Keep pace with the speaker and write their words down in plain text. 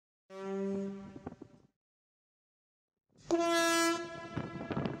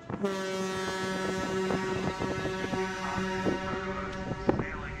Sailing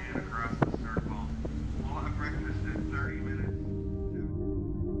in across the circle. We'll have breakfast in 30 minutes.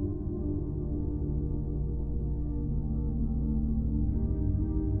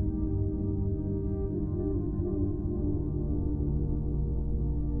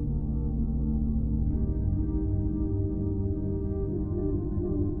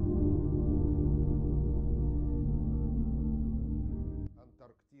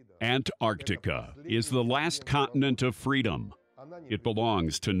 Antarctica is the last continent of freedom. It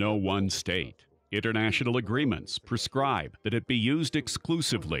belongs to no one state. International agreements prescribe that it be used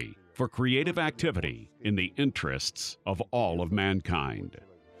exclusively for creative activity in the interests of all of mankind.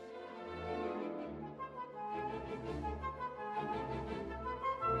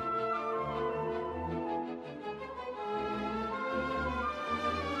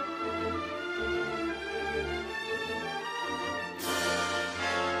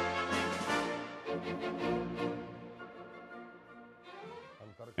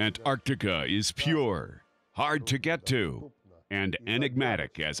 Antarctica is pure, hard to get to, and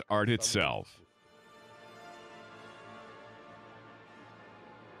enigmatic as art itself.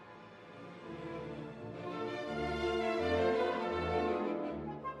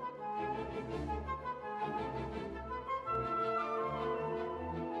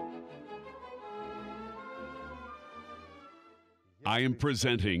 I am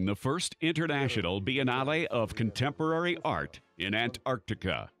presenting the first International Biennale of Contemporary Art in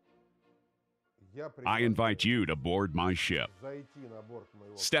Antarctica. I invite you to board my ship,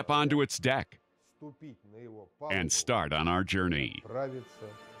 step onto its deck, and start on our journey.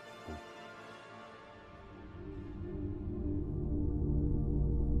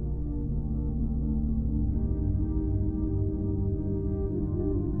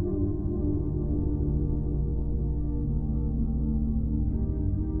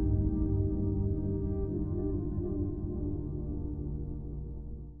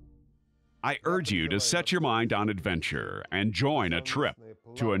 I urge you to set your mind on adventure and join a trip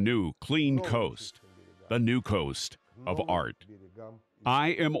to a new, clean coast, the new coast of art. I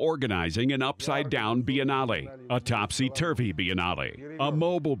am organizing an upside-down biennale, a topsy-turvy biennale, a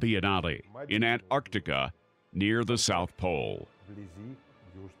mobile biennale in Antarctica near the South Pole.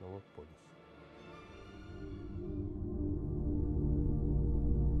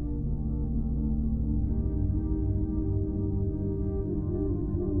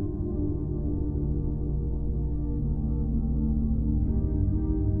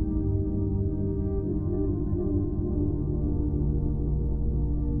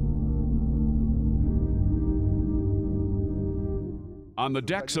 On the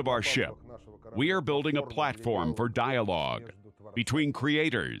decks of our ship, we are building a platform for dialogue between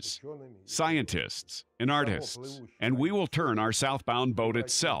creators, scientists, and artists, and we will turn our southbound boat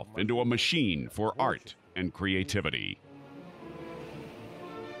itself into a machine for art and creativity.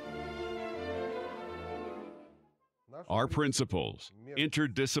 Our principles: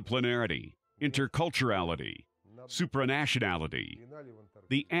 interdisciplinarity, interculturality, supranationality.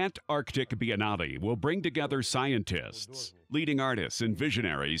 The Antarctic Biennale will bring together scientists, leading artists, and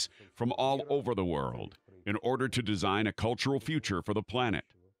visionaries from all over the world in order to design a cultural future for the planet.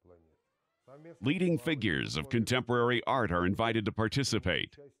 Leading figures of contemporary art are invited to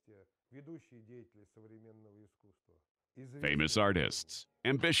participate. Famous artists,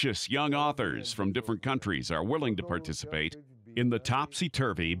 ambitious young authors from different countries are willing to participate in the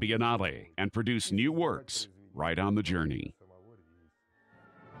Topsy-Turvy Biennale and produce new works right on the journey.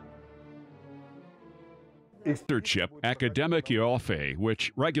 Our ship, Academic Ioffe,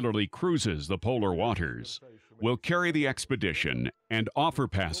 which regularly cruises the polar waters, will carry the expedition and offer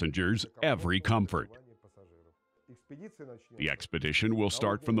passengers every comfort. The expedition will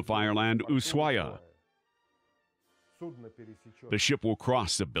start from the fireland Ushuaia. The ship will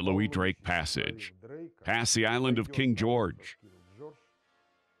cross the billowy Drake Passage, pass the island of King George,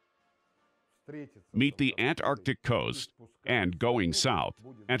 meet the Antarctic coast, and going south,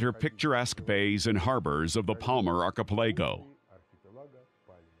 enter picturesque bays and harbors of the Palmer Archipelago.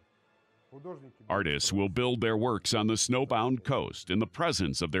 Artists will build their works on the snowbound coast in the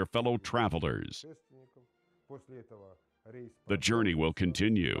presence of their fellow travelers. The journey will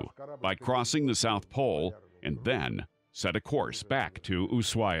continue by crossing the South Pole and then set a course back to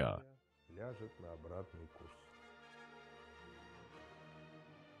Ushuaia.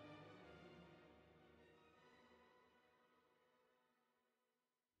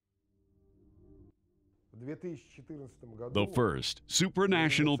 The first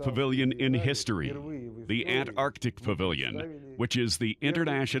supranational pavilion in history, the Antarctic Pavilion, which is the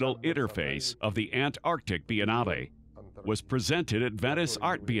international interface of the Antarctic Biennale, was presented at Venice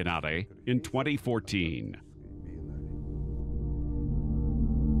Art Biennale in 2014.